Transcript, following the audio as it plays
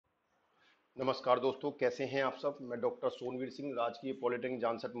नमस्कार दोस्तों, कैसे हैं आप सब। मैं डॉक्टर सोनवीर सिंह, राजकीय पॉलिटेक्निक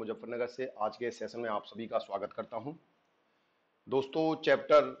जानसठ मुजफ्फरनगर से आज के सेशन में आप सभी का स्वागत करता हूं। दोस्तों,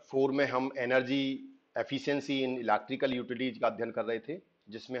 चैप्टर 4 में हम energy efficiency in electrical utilities का अध्ययन कर रहे थे,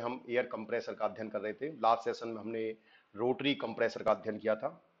 जिसमें हम एयर कंप्रेसर का अध्ययन कर रहे थे। लास्ट सेशन में हमने रोटरी कंप्रेसर का अध्ययन किया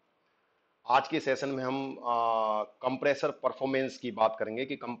था। आज के सेशन में हम कंप्रेसर परफॉर्मेंस की बात करेंगे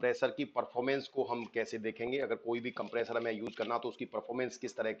कि कंप्रेसर की परफॉर्मेंस को हम कैसे देखेंगे। अगर कोई भी कंप्रेसर हमें यूज करना तो उसकी परफॉर्मेंस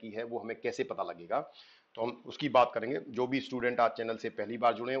किस तरह की है वो हमें कैसे पता लगेगा, तो हम उसकी बात करेंगे। जो भी स्टूडेंट आज चैनल से पहली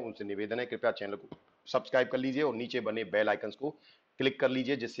बार जुड़े हैं उनसे निवेदन है, कृपया चैनल को सब्सक्राइब कर लीजिए और नीचे बने बेल आइकन्स को क्लिक कर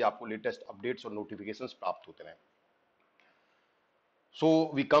लीजिए, जिससे आपको लेटेस्ट अपडेट्स और नोटिफिकेशंस प्राप्त होते रहें।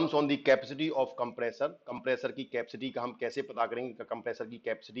 So we comes on the capacity of compressor. Compressor की कैपेसिटी का हम कैसे पता करेंगे कि कंप्रेसर की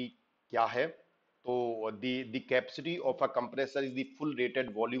कैपेसिटी क्या है। तो the capacity of a compressor is the full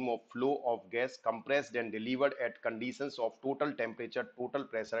rated volume of flow of gas compressed and delivered eight conditions of total temperature, total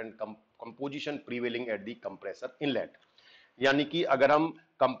pressure and composition prevailing at the compressor inlet. यानी कि अगर हम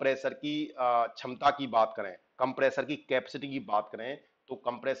compressor की क्षमता की बात करें, compressor की कैपेसिटी की बात करें, तो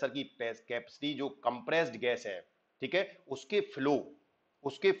कंप्रेसर की कैपेसिटी जो कंप्रेस्ड गैस है, ठीक है,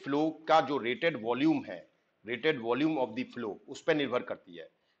 उसके फ्लो का जो रेटेड वॉल्यूम है, rated volume of the flow, उस पर निर्भर करती है।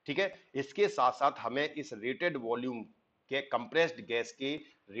 ठीक है, इसके साथ साथ हमें इस रेटेड वॉल्यूम के कंप्रेस्ड गैस के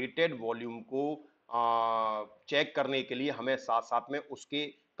रेटेड वॉल्यूम को चेक करने के लिए हमें साथ साथ में उसके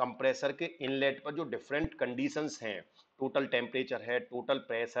कंप्रेसर के इनलेट पर जो डिफरेंट कंडीशंस हैं, टोटल टेम्परेचर है, टोटल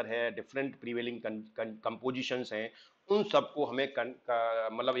प्रेशर है, डिफरेंट प्रीवेलिंग कंपोजिशंस हैं, उन सबको हमें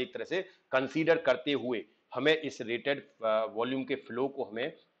मतलब एक तरह से कंसीडर करते हुए हमें इस रेटेड वॉल्यूम के फ्लो को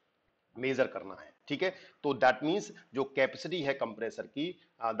हमें मेजर करना है। ठीक है, तो दैट मींस जो कैपेसिटी है कंप्रेसर की,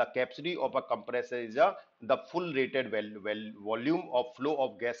 the capacity of a compressor is the full rated volume of flow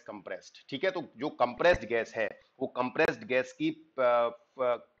of gas compressed. ठीक है, तो जो कंप्रेस्ड गैस है वो कंप्रेस्ड गैस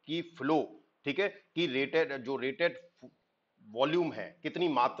की फ्लो, ठीक है, की रेटेड जो रेटेड वॉल्यूम है, कितनी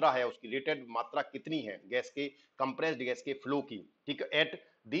मात्रा है, उसकी रेटेड मात्रा कितनी है गैस के, कंप्रेस्ड गैस के फ्लो की, ठीक है, at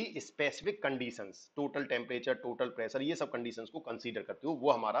the specific conditions, total temperature, total pressure, ये सब कंडीशंस को कंसीडर करते हो,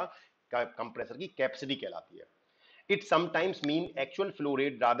 वो हमारा कंप्रेसर की कैपेसिटी कहलाती है। It sometimes mean actual flow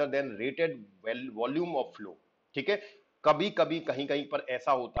rate rather than rated volume of flow. ठीक है, कभी कभी कहीं कहीं पर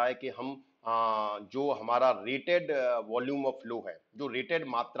ऐसा होता है कि हम जो हमारा रेटेड वॉल्यूम ऑफ फ्लो है, जो रेटेड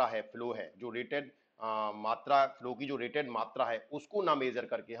मात्रा है, फ्लो है, जो रेटेड मात्रा, फ्लो की जो रेटेड मात्रा है, उसको ना मेजर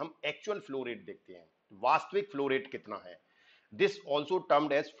करके हम एक्चुअल फ्लो रेट देखते हैं, वास्तविक फ्लो रेट कितना है। This also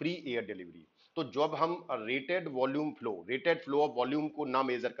termed as free air delivery. तो जब हम rated volume flow, rated flow of volume को ना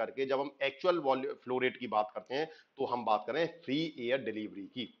मेजर करके जब हम एक्चुअल फ्लो रेट की बात करते हैं, तो हम बात करें फ्री एयर डिलीवरी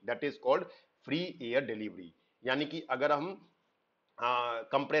की। That is called free air delivery. यानी कि अगर हम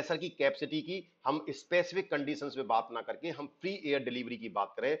कंप्रेसर की कैपेसिटी की हम स्पेसिफिक कंडीशंस में बात ना करके हम फ्री एयर डिलीवरी की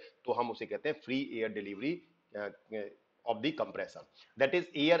बात करें, तो हम उसे कहते हैं free air delivery of the compressor. That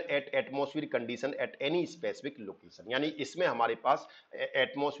is air at atmospheric condition at any specific location. यानी इसमें हमारे पास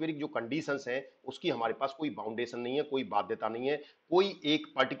एटमॉस्फेरिक जो कंडीशंस हैं उसकी हमारे पास कोई बाउंडेशन नहीं है, कोई बाध्यता नहीं है, कोई एक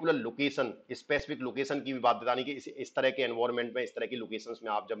पर्टिकुलर लोकेशन, स्पेसिफिक लोकेशन की भी बाध्यता नहीं कि इस तरह के एनवायरमेंट में, इस तरह की लोकेशंस में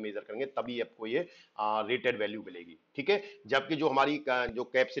आप जब मेजर करेंगे तभी आपको ये रेटेड वैल्यू मिलेगी। ठीक है, जबकि जो हमारी जो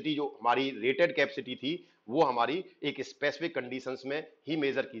कैपेसिटी, जो हमारी रेटेड कैपेसिटी थी, वो हमारी एक स्पेसिफिक कंडीशंस में ही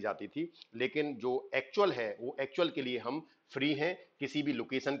मेजर की जाती थी, लेकिन जो एक्चुअल है वो एक्चुअल के लिए हम फ्री हैं किसी भी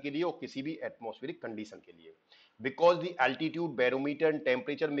लोकेशन के लिए और किसी भी एटमॉस्फेरिक कंडीशन के लिए। Because the altitude, barometer and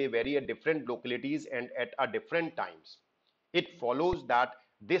temperature में very at different localities and at a different times, it follows that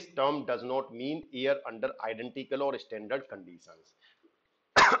this term does not mean air under identical or standard conditions।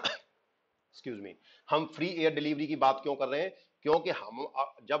 Excuse me, हम free air delivery की बात क्यों कर रहे हैं? क्योंकि हम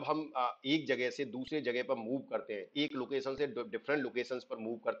जब हम एक जगह से दूसरे जगह पर मूव करते हैं, एक लोकेशन से डिफरेंट लोकेशंस पर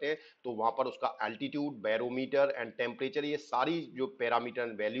मूव करते हैं, तो वहां पर उसका एल्टीट्यूड, बैरोमीटर एंड टेम्परेचर, ये सारी जो पैरामीटर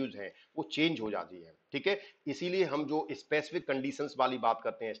एंड वैल्यूज हैं वो चेंज हो जाती है। ठीक है, इसीलिए हम जो स्पेसिफिक कंडीशंस वाली बात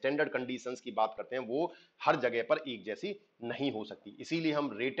करते हैं, स्टैंडर्ड कंडीशंस की बात करते हैं, वो हर जगह पर एक जैसी नहीं हो सकती। इसीलिए हम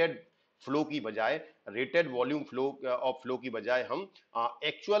रेटेड फ्लो की बजाय, rated volume flow of flow की बजाय हम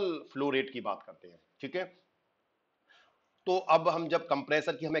एक्चुअल फ्लो रेट की बात करते हैं। ठीक है, तो अब हम जब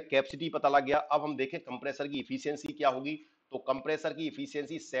कंप्रेसर की हमें कैपेसिटी पता लग गया, अब हम देखें कंप्रेसर की इफिशियंसी क्या होगी। तो कंप्रेसर की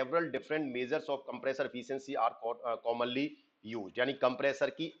efficiency, several different measures of compressor efficiency are commonly use. यानी कंप्रेसर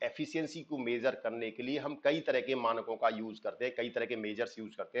की एफिशिएंसी को मेजर करने के लिए हम कई तरह के मानकों का यूज करते हैं, कई तरह के मेजर्स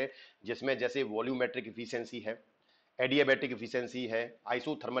यूज करते हैं, जिसमें जैसे वॉल्यूमेट्रिक इफिशियंसी है, एडियाबैटिक इफिशियंसी है,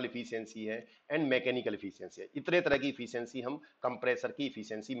 आइसोथर्मल इफिशियंसी है एंड मैकेनिकल इफिशियंसी है। इतने तरह की इफिशियंसी हम कंप्रेसर की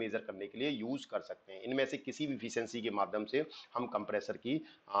इफिशियंसी मेजर करने के लिए यूज कर सकते हैं। इनमें से किसी भी इफिशियंसी के माध्यम से हम कंप्रेसर की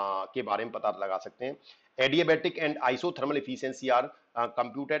के बारे में पता लगा सकते हैं। Adiabatic and isothermal efficiency are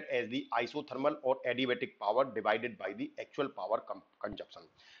computed as the isothermal or adiabatic power divided by the actual power consumption.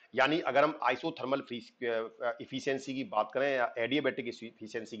 यानी अगर हम आइसोथर्मल इफिशियंसी की बात करें या एडियाबैटिक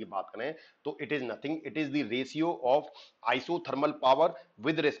इफिशियंसी की बात करें, तो it is nothing, it is the ratio of isothermal power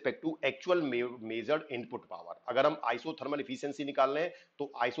with respect to actual measured input power. अगर हम आइसोथर्मल इफिशियंसी निकाल लें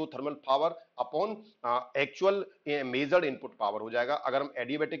तो isothermal power upon actual measured input power हो जाएगा. अगर हम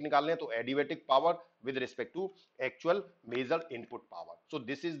एडियाबैटिक निकाल लें तो adiabatic power with respect to actual measured input power. So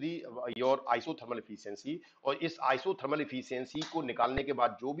this is the your isothermal efficiency. और इस isothermal efficiency को निकालने के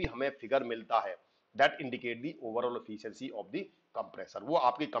बाद जो भी हमें फिगर मिलता है that indicate the overall efficiency of the compressor. वो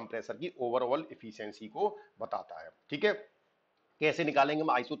आपके कंप्रेसर की ओवरऑल efficiency को बताता है. ठीक है, कैसे निकालेंगे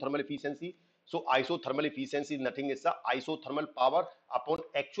हम isothermal efficiency? So isothermal efficiency is nothing is the isothermal power upon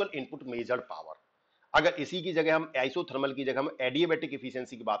actual input measured power. अगर इसी की जगह हम आइसोथर्मल की जगह हम एडियाबैटिक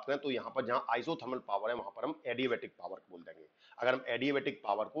इफिशियंसी की बात करें तो यहां पर जहां आइसोथर्मल पावर है वहां पर हम एडियाबैटिक पावर बोल देंगे. अगर हम एडियाबैटिक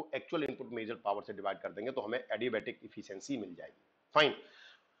पावर को एक्चुअल इनपुट मेजर पावर से डिवाइड कर देंगे तो हमें एडियाबैटिक इफिशियंसी मिल जाएगी. फाइन.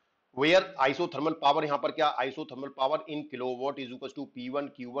 वेयर आइसोथर्मल पावर, यहां पर क्या isothermal power in kilowatt is equal to P1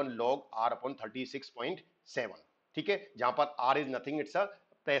 Q1 log R upon 36.7. ठीक है, जहां पर R is nothing, it's a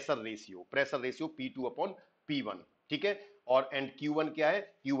pressure ratio P2 upon P1. ठीक है, और एंड Q1 क्या है?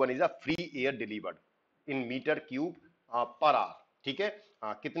 Q1 is a free air delivered in metre cube per hour. ठीक है,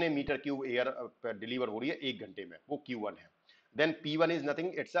 कितने मीटर क्यूब एयर डिलीवर हो रही है एक घंटे में, वो Q1 है. Then P1 is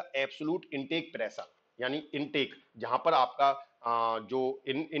nothing, it's a absolute intake pressure, यानी इनटेक जहां पर आपका जो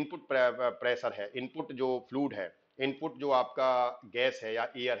इनपुट प्रेशर है, इनपुट जो फ्लूइड है, इनपुट जो आपका गैस है या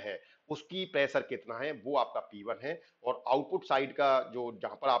एयर है, उसकी प्रेशर कितना है वो आपका P1 है. और आउटपुट साइड का जो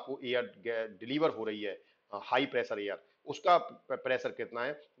जहां पर आपको एयर डिलीवर हो रही है हाई प्रेशर एयर, उसका प्रेशर कितना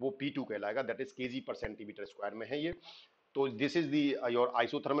है वो P2 कहलाएगा. दैट इज केजी पर सेंटीमीटर स्क्वायर में है ये. So this is the your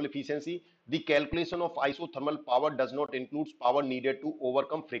isothermal efficiency. The calculation of isothermal power does not include power needed to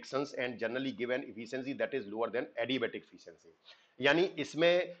overcome frictions and generally give an efficiency that is lower than adiabatic efficiency. यानी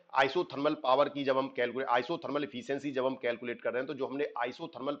इसमें isothermal power की जब हम calculate isothermal efficiency जब हम calculate कर रहे हैं तो जो हमने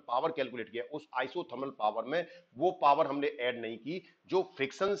आइसोथर्मल पावर कैलकुलेट किया उस आइसोथर्मल पावर में वो पावर हमने ऐड नहीं की जो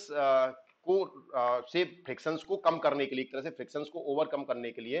फ्रिक्शंस को से फ्रिक्शंस को कम करने के लिए, एक तरह से फ्रिक्शंस को ओवरकम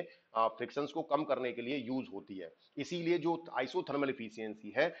करने के लिए, फ्रिक्शंस को कम करने के लिए यूज होती है. इसीलिए जो आइसोथर्मल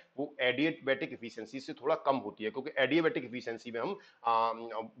इफिशियंसी है वो एडियाबैटिक इफिशियंसी से थोड़ा कम होती है, क्योंकि एडियाबैटिक इफिशियंसी में हम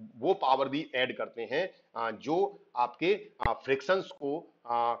वो पावर भी ऐड करते हैं जो आपके फ्रिक्शंस को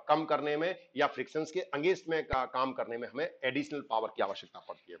कम करने में या फ्रिक्शंस के अगेंस्ट में काम करने में हमें एडिशनल पावर की आवश्यकता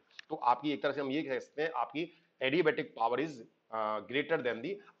पड़ती है. तो आपकी एक तरह से हम ये कह सकते हैं आपकी adiabatic power is greater than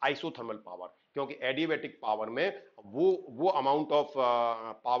the isothermal power, क्योंकि एडियाबैटिक पावर में वो अमाउंट ऑफ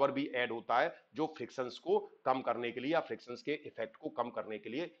पावर भी ऐड होता है जो फ्रिक्शंस को कम करने के लिए या फ्रिक्शंस के इफेक्ट को कम करने के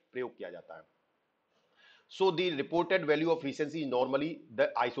लिए प्रयोग किया जाता है. So the reported value of efficiency normally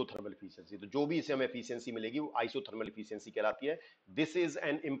the isothermal efficiency. तो जो भी इसे हमें एफिशिएंसी मिलेगी वो आइसोथर्मल एफिशिएंसी कहलाती है. This is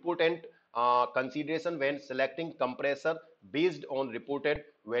an important consideration when selecting compressor based on reported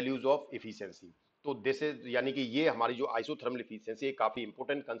values of efficiency. तो दिस इज यानी कि ये हमारी जो आइसोथर्मल एफिशिएंसी काफी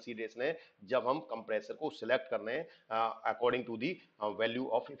इंपॉर्टेंट कंसीडरेशन है जब हम कंप्रेसर को सिलेक्ट कर रहे हैं according to the value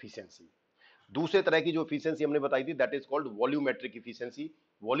of efficiency. दूसरे तरह की जो एफिशिएंसी हमने बताई थी that is called volumetric efficiency.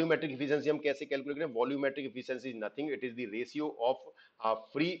 Volumetric efficiency हम कैसे कैलकुलेट करें? Volumetric efficiency is nothing, it is the ratio of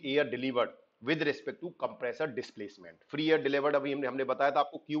free air delivered with respect to compressor displacement. Free air delivered अभी हमने बताया था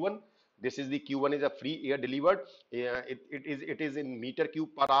आपको Q1. This is the Q1 is a free air delivered, it is in metre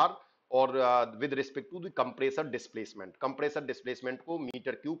cube per hour. और with respect to the compressor displacement, compressor displacement को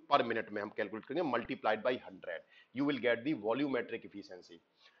metre cube पर minute में हम कैलकुलेट करेंगे multiplied by 100. You will get the volumetric efficiency.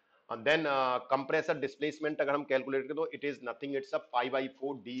 And then compressor displacement अगर हम calculate करें तो it is nothing, it's a pi by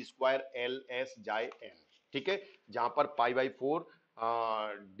 4 D square L S जाई एन. ठीक है, जहां पर pi by 4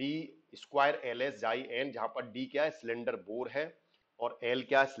 D square L S जाई एन, जहां पर डी क्या है सिलेंडर बोर है और एल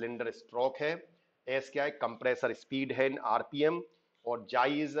क्या है सिलेंडर स्ट्रोक है, एस क्या है कंप्रेसर स्पीड है इन आरपीएम, और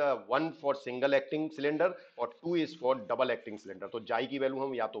जाई is 1 for single acting cylinder और 2 is for double acting cylinder. तो जाई की वैल्यू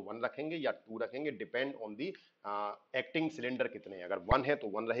हम या तो 1 रखेंगे या 2 रखेंगे, depend on the acting cylinder कितने हैं. अगर 1 है तो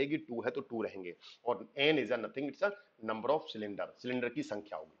 1 रहेगी, 2 है तो 2 रहेंगे. और N is nothing, it's a number of cylinder, cylinder की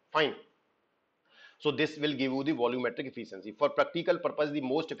संख्या होगी. Fine. So this will give you the volumetric efficiency. For practical purpose, the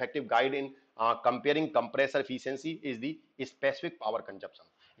most effective guide in comparing compressor efficiency is the specific power consumption.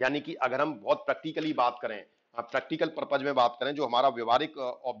 यानी कि अगर हम बहुत practically बात करें, प्रैक्टिकल पर्पज में बात करें, जो हमारा व्यवहारिक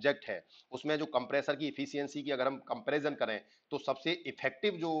ऑब्जेक्ट है उसमें जो कंप्रेसर की इफिशियंसी की अगर हम कंपैरिजन करें तो सबसे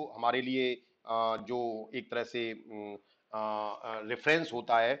इफेक्टिव जो हमारे लिए जो एक तरह से रेफरेंस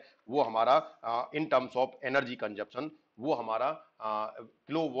होता है वो हमारा in terms of energy consumption वो हमारा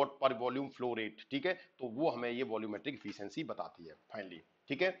किलोवाट पर वॉल्यूम फ्लो रेट, ठीक है, तो वो हमें ये वॉल्यूमेट्रिक इफिशियंसी बताती है फाइनली,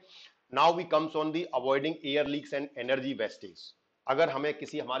 ठीक है। Now we comes on the avoiding air leaks and energy wastage. अगर हमें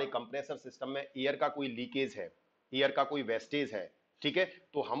किसी हमारे कंप्रेसर सिस्टम में एयर का कोई लीकेज है, एयर का कोई वेस्टेज है, ठीक है,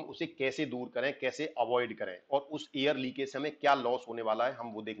 तो हम उसे कैसे दूर करें, कैसे अवॉइड करें, और उस एयर लीकेज से हमें क्या लॉस होने वाला है,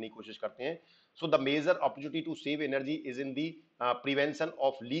 हम वो देखने की कोशिश करते हैं। So the major opportunity to save energy is in the prevention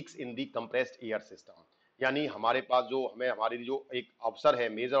of leaks in the compressed air system. यानी हमारे पास जो हमें हमारे लिए जो एक अवसर है,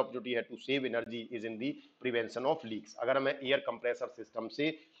 मेजर अपॉर्चुनिटी है to save energy is in the prevention of leaks. अगर हमें एयर कंप्रेसर सिस्टम से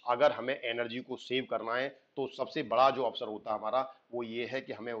अगर हमें एनर्जी को सेव करना है, तो सबसे बड़ा जो अवसर होता है हमारा, वो ये है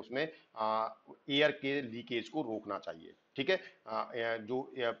कि हमें उसमें एयर के लीकेज को रोकना चाहिए, ठीक है, जो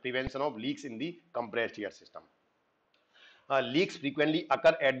prevention of leaks in the compressed air system. Leaks frequently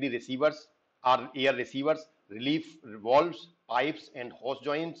occur at the receivers or air receivers, relief valves, pipes, and hose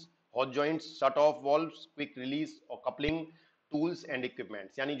joints, shut-off valves, quick release or coupling tools and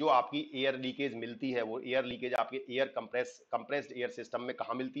equipments. यानी जो आपकी air leakage मिलती है, वो air leakage आपके air compressed air system में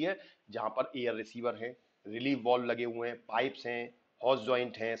कहाँ मिलती है? जहां पर एयर रिसीवर है, रिलीफ वॉल्व लगे हुए हैं, पाइप्स हैं, हॉस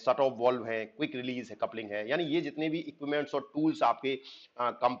जॉइंट है, शट ऑफ वॉल्व है, क्विक रिलीज है, कपलिंग है। यानी ये जितने भी इक्विपमेंट्स और टूल्स आपके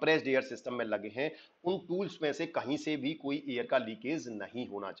कंप्रेस्ड एयर सिस्टम में लगे हैं, उन टूल्स में से कहीं से भी कोई एयर का लीकेज नहीं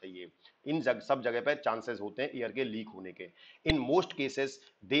होना चाहिए। इन सब जगह पर चांसेस होते हैं एयर के लीक होने के। In most cases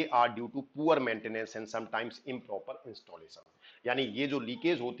they are due to poor maintenance and sometimes improper installation. यानी ये जो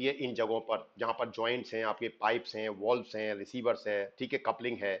लीकेज होती है इन जगहों पर, जहां पर जॉइंट्स हैं, आपके पाइप्स हैं, वॉल्व्स हैं, रिसीवर्स है, ठीक है,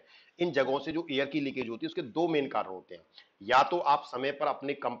 कपलिंग है, इन जगहों से जो एयर की लीकेज होती है उसके दो मेन कारण होते हैं। या तो आप समय पर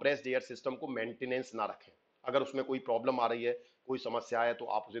अपने कंप्रेस्ड एयर सिस्टम को मेंटेनेंस ना रखें, अगर उसमें कोई प्रॉब्लम आ रही है, कोई समस्या है, तो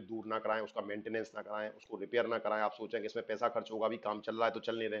आप उसे दूर ना कराएं, उसका मेंटेनेंस ना कराएं, उसको रिपेयर ना कराएं। आप सोचें कि इसमें पैसा खर्च होगा, अभी काम चल रहा है तो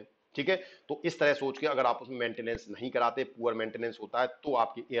चल नहीं रहे, ठीक है। तो इस तरह सोच के अगर आप उसमें मेंटेनेंस नहीं कराते, पुअर मेंटेनेंस होता है, तो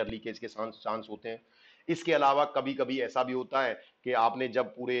आपके एयर लीकेज के चांस होते हैं। इसके अलावा कभी कभी ऐसा भी होता है कि आपने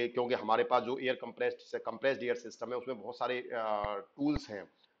जब पूरे, क्योंकि हमारे पास जो एयर कंप्रेस्ड एयर सिस्टम है, उसमें बहुत सारे टूल्स हैं,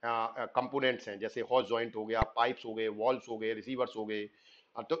 कंपोनेंट्स हैं, जैसे हॉस जॉइंट हो गया, पाइप्स हो गए, वॉल्व्स हो गए, रिसीवर्स हो गए।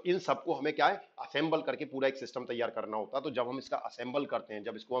 तो इन सबको हमें क्या है, असेंबल करके पूरा एक सिस्टम तैयार करना होता है। तो जब हम इसका असेंबल करते हैं,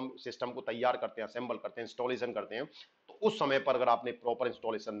 जब इसको हम सिस्टम को तैयार करते हैं, असेंबल करते हैं, इंस्टॉलेशन करते हैं, तो उस समय पर अगर आपने प्रॉपर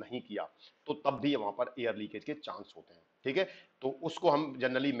इंस्टॉलेशन नहीं किया, तो तब भी वहां पर एयर लीकेज के चांस होते हैं, ठीक है। तो उसको हम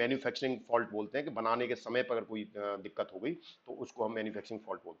जनरली मैन्युफैक्चरिंग फॉल्ट बोलते हैं, कि बनाने के समय पर अगर कोई दिक्कत हो गई, तो उसको हम मैन्युफैक्चरिंग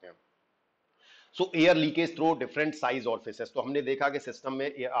फॉल्ट बोलते हैं। सो air leakage through different size ऑरिफिसेस। तो हमने देखा कि सिस्टम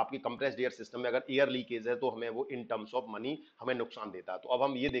में, आपकी कंप्रेस्ड एयर सिस्टम में अगर एयर लीकेज है, तो हमें वो इन टर्म्स ऑफ मनी हमें नुकसान देता है। तो अब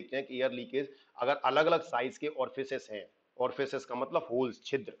हम ये देखते हैं कि एयर लीकेज अगर अलग अलग साइज के ऑरिफिसेस हैं, ऑरिफिसेस का मतलब होल्स,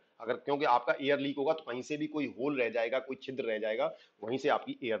 छिद्र, अगर, क्योंकि आपका एयर लीक होगा तो कहीं से भी कोई होल रह जाएगा, कोई छिद्र रह जाएगा, वहीं से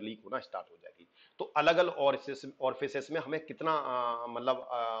आपकी एयर लीक होना स्टार्ट हो जाएगी। तो अलग अलग ऑरिफिसेस में हमें कितना मतलब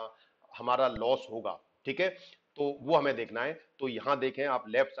हमारा लॉस होगा, ठीक है, तो वो हमें देखना है। तो यहाँ देखें आप,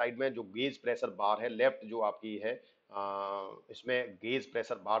 लेफ्ट साइड में जो गेज प्रेशर बार है, लेफ्ट जो आपकी है, इसमें गेज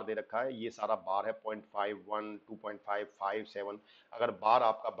प्रेशर बार दे रखा है, ये सारा बार है 0.51, 2.5, 5, 7। अगर बार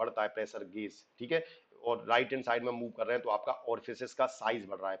आपका बढ़ता है प्रेशर गेज, ठीक है, और राइट हैंड साइड में मूव कर रहे हैं, तो आपका ऑरिफिसेस का साइज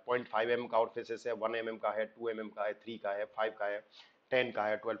बढ़ रहा है। 0.5 mm का ऑरिफिसेस है, 1 mm का है, 2 mm का है, 3 का है, 5 का है, 10 का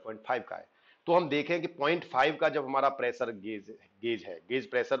है, 12.5 का है। तो हम देखें कि 0.5 का जब हमारा प्रेशर गेज है, गेज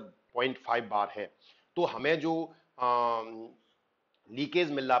प्रेशर 0.5 बार है, तो हमें जो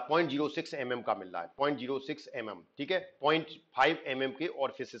लीकेज मिल रहा है 0.06 mm का मिल रहा है, 0.06 mm, ठीक है। 0.5 mm के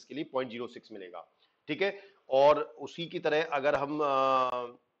ऑरिफिसेस के लिए 0.06 मिलेगा, ठीक है। और उसी की तरह अगर हम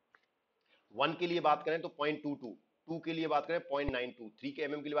 1 के लिए बात करें तो 0.22, 2 के लिए बात करें 0.92, 3 के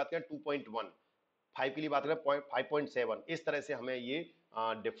mm के लिए बात करें 2.1, 5 के लिए बात करें 5.7। इस तरह से हमें ये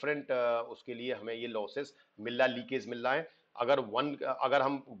डिफरेंट उसके लिए हमें ये लॉसेस मिल रहा है, लीकेज मिल रहा है। अगर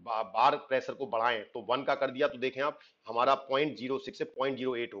हम बार प्रेशर को बढ़ाएं, तो 1 का कर दिया, तो देखें आप, हमारा 0.06 से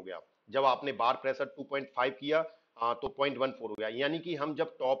 0.08 हो गया। जब आपने बार प्रेशर 2.5 किया, तो 0.14 हो गया। यानी कि हम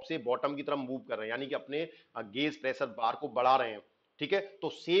जब टॉप से बॉटम की तरफ मूव कर रहे हैं, यानी कि अपने गेज प्रेशर बार को बढ़ा रहे हैं, ठीक है, तो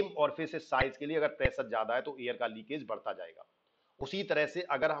सेम ऑरिफिस साइज के लिए अगर प्रेशर ज्यादा है, तो एयर का लीकेज बढ़ता जाएगा। उसी तरह से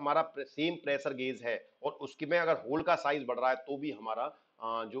अगर हमारा सेम प्रेशर गेज है और उसके में अगर होल का साइज बढ़ रहा है, तो भी हमारा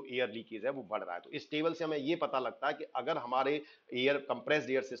जो एयर लीकेज है वो बढ़ रहा है। तो इस टेबल से हमें ये पता लगता है कि अगर हमारे एयर कंप्रेस्ड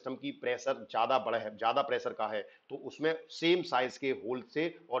एयर सिस्टम की प्रेशर ज्यादा बड़ा है, ज्यादा प्रेशर का है, तो उसमें सेम साइज के होल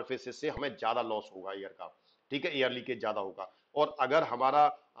से और फेसेस से हमें ज्यादा लॉस होगा एयर का, ठीक है, एयर लीकेज ज्यादा होगा। और अगर हमारा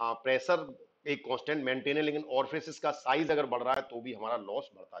प्रेशर एक कांस्टेंट मेंटेन है, लेकिन ऑरिफिसेस का साइज अगर बढ़ रहा है, तो भी हमारा लॉस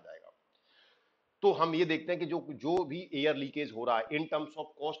बढ़ता जाएगा। तो हम ये देखते हैं कि जो जो भी एयर लीकेज हो रहा है, इन टर्म्स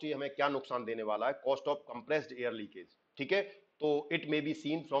ऑफ कॉस्ट, ये हमें क्या नुकसान देने वाला है, cost of compressed air leakage, ठीक है। तो it may be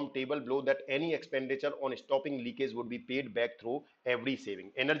seen from table below that any expenditure on stopping leakage would be paid back through every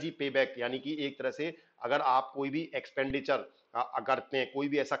saving. Energy पे बैक यानी कि एक तरह से अगर आप कोई भी एक्सपेंडिचर करते हैं, कोई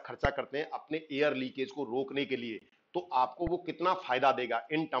भी ऐसा खर्चा करते हैं अपने एयर लीकेज को रोकने के लिए, तो आपको वो कितना फायदा देगा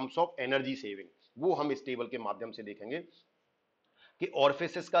in terms of energy saving, वो हम इस टेबल के माध्यम से देखेंगे कि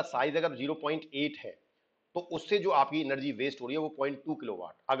ऑरिफिसेस का साइज अगर 0.8 है तो उससे जो आपकी एनर्जी वेस्ट हो रही है वो 0.2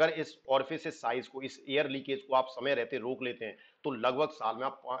 किलोवाट। अगर इस ऑरिफिस साइज को, इस एयर लीकेज को आप समय रहते रोक लेते हैं तो लगभग साल में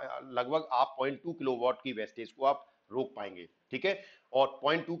आप 0.2 किलोवाट की वेस्टेज को आप रोक पाएंगे। ठीक है, और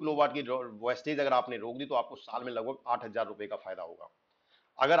 0.2 किलोवाट की वेस्टेज अगर आपने रोक दी तो आपको साल में लगभग 8,000 रुपए का फायदा होगा।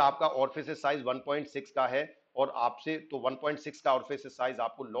 अगर आपका ऑरिफिस साइज 1.6 का है और आपसे तो 1.6 का ऑरिफिस साइज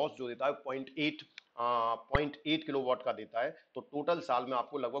आपको लॉस जो देता है 0.8 किलोवाट का देता है, तो टोटल साल में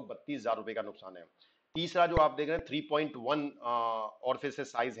आपको लगभग 32,000 रुपए का नुकसान है। तीसरा जो आप देख रहे हैं 3.1 ऑरिफिस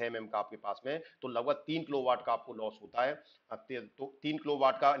साइज है एमएम का आपके पास में, तो लगभग 3 किलोवाट का आपको लॉस होता है। तो 3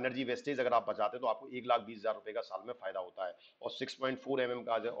 किलोवाट का एनर्जी वेस्टेज अगर आप बचाते हैं तो आपको 1,20,000 रुपए का साल में फायदा होता है। और 6.4 एमएम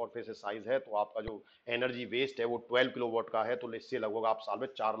का ऑरिफिस साइज है तो आपका जो एनर्जी वेस्ट है वो 12 किलोवाट का है, तो इससे लगभग आप साल में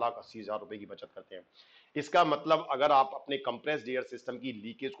 4,80,000 रुपए की बचत करते हैं। इसका मतलब अगर आप अपने कंप्रेस्ड एयर सिस्टम की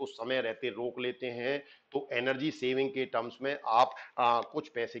लीकेज को समय रहते रोक लेते हैं तो एनर्जी सेविंग के टर्म्स में आप कुछ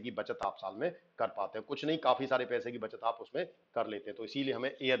पैसे की बचत आप साल में कर पाते हैं, कुछ नहीं काफी सारे पैसे की बचत आप उसमें कर लेते हैं। तो इसीलिए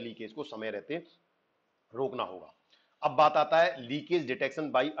हमें एयर लीकेज को समय रहते रोकना होगा। अब बात आता है leakage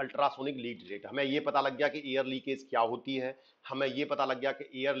detection bye ultrasonic leak detector. हमें यह पता लग गया कि एयर लीकेज क्या होती है, हमें यह पता लग गया कि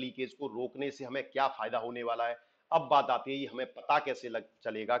एयर लीकेज को रोकने से हमें क्या फायदा होने वाला है। अब बात आती है ये हमें पता कैसे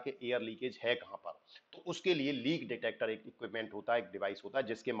चलेगा कि एयर लीकेज है कहां पर। तो उसके लिए लीक डिटेक्टर एक इक्विपमेंट होता है, एक डिवाइस होता है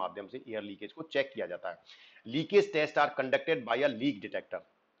जिसके माध्यम से एयर लीकेज को चेक किया जाता है। Leakage test are conducted by a leak detector.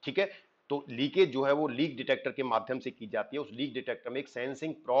 ठीक है, तो लीकेज जो है वो लीक डिटेक्टर के माध्यम से की जाती है। उस लीक डिटेक्टर में एक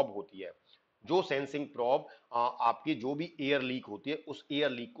सेंसिंग प्रॉब होती है, जो सेंसिंग प्रॉब आपकी जो भी एयर लीक होती है उस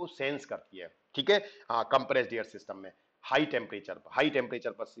एयर लीक को सेंस करती है। ठीक है, कंप्रेस्ड एयर सिस्टम में हाई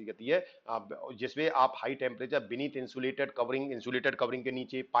टेम्परेचर पर सी गति है, जिसमें आप high temperature beneath insulated covering के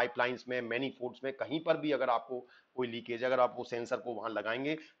नीचे पाइपलाइंस में मैनीफोल्ड्स में कहीं पर भी अगर आपको कोई लीकेज, अगर आप वो सेंसर को वहां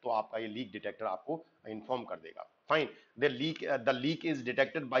लगाएंगे तो आपका ये लीक डिटेक्टर आपको इन्फॉर्म कर देगा। Fine, the leak is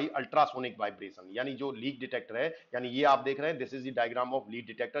detected by ultrasonic vibration. यानी जो लीक डिटेक्टर है, यानी ये आप देख रहे हैं this is the diagram of leak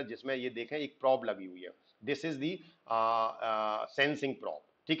detector, जिसमें ये देखें एक प्रॉब लगी हुई है, this is the sensing probe.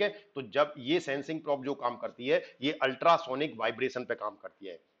 ठीक है, तो जब ये सेंसिंग प्रॉब जो काम करती है ये अल्ट्रासोनिक वाइब्रेशन पे काम करती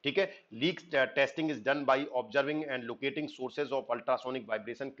है। ठीक है, leak testing is done by observing and locating sources of ultrasonic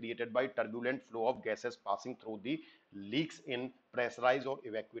vibration created by turbulent flow of gases passing through the leaks in pressurised और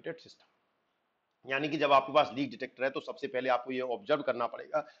इवैक्यूएटेड सिस्टम। यानी कि जब आपके पास लीक डिटेक्टर है तो सबसे पहले आपको ये ऑब्जर्व करना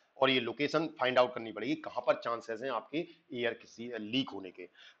पड़ेगा और ये लोकेशन फाइंड आउट करनी पड़ेगी कहां पर चांसेस हैं आपके एयर किसी लीक होने के।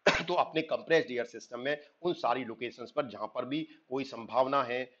 तो अपने कंप्रेस्ड एयर सिस्टम में उन सारी लोकेशंस पर जहां पर भी कोई संभावना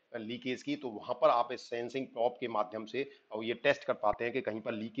है लीकेज की, तो वहां पर आप इस सेंसिंग प्रॉब के माध्यम से और ये टेस्ट कर पाते हैं कि कहीं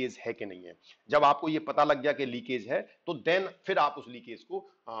पर लीकेज है कि नहीं है। जब आपको ये पता लग गया कि लीकेज है तो देन फिर आप उस लीकेज को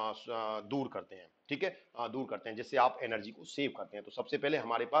दूर करते हैं। ठीक है, दूर करते हैं जिससे आप एनर्जी को सेव करते हैं। तो सबसे पहले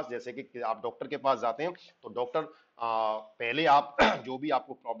हमारे पास जैसे कि आप डॉक्टर के पास जाते हैं तो डॉक्टर पहले आप जो भी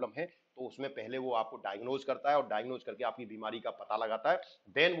आपको प्रॉब्लम है तो उसमें पहले वो आपको डायग्नोज करता है और डायग्नोज करके आपकी बीमारी का पता लगाता है,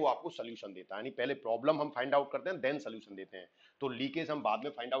 देन वो आपको सोल्यूशन देता है। यानी पहले प्रॉब्लम हम फाइंड आउट करते हैं देन सोल्यूशन देते हैं। तो लीकेज हम बाद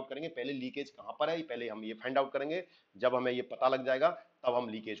में फाइंड आउट करेंगे, पहले लीकेज कहां पर है पहले हम ये फाइंड आउट करेंगे। जब हमें ये पता लग जाएगा तब हम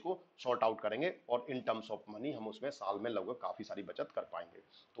लीकेज को सॉर्ट आउट करेंगे और इन टर्म्स ऑफ मनी हम उसमें साल में लगभग काफी सारी बचत कर पाएंगे।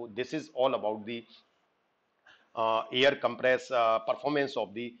 तो this is all about the air compress performance of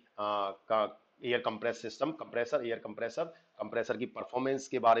the air compress system, compressor की परफॉर्मेंस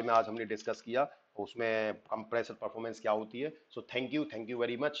के बारे में आज हमने डिस्कस किया, उसमें कंप्रेसर परफॉर्मेंस क्या होती है। So thank you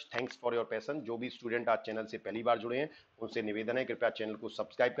very much, thanks for your passion. जो भी स्टूडेंट आज चैनल से पहली बार जुड़े हैं उनसे निवेदन है कृपया चैनल को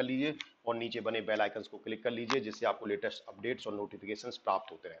सब्सक्राइब कर लीजिए और नीचे बने बेल आइकन्स को क्लिक कर लीजिए जिससे आपको लेटेस्ट अपडेट्स और नोटिफिकेशंस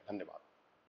प्राप्त होते रहे। धन्यवाद।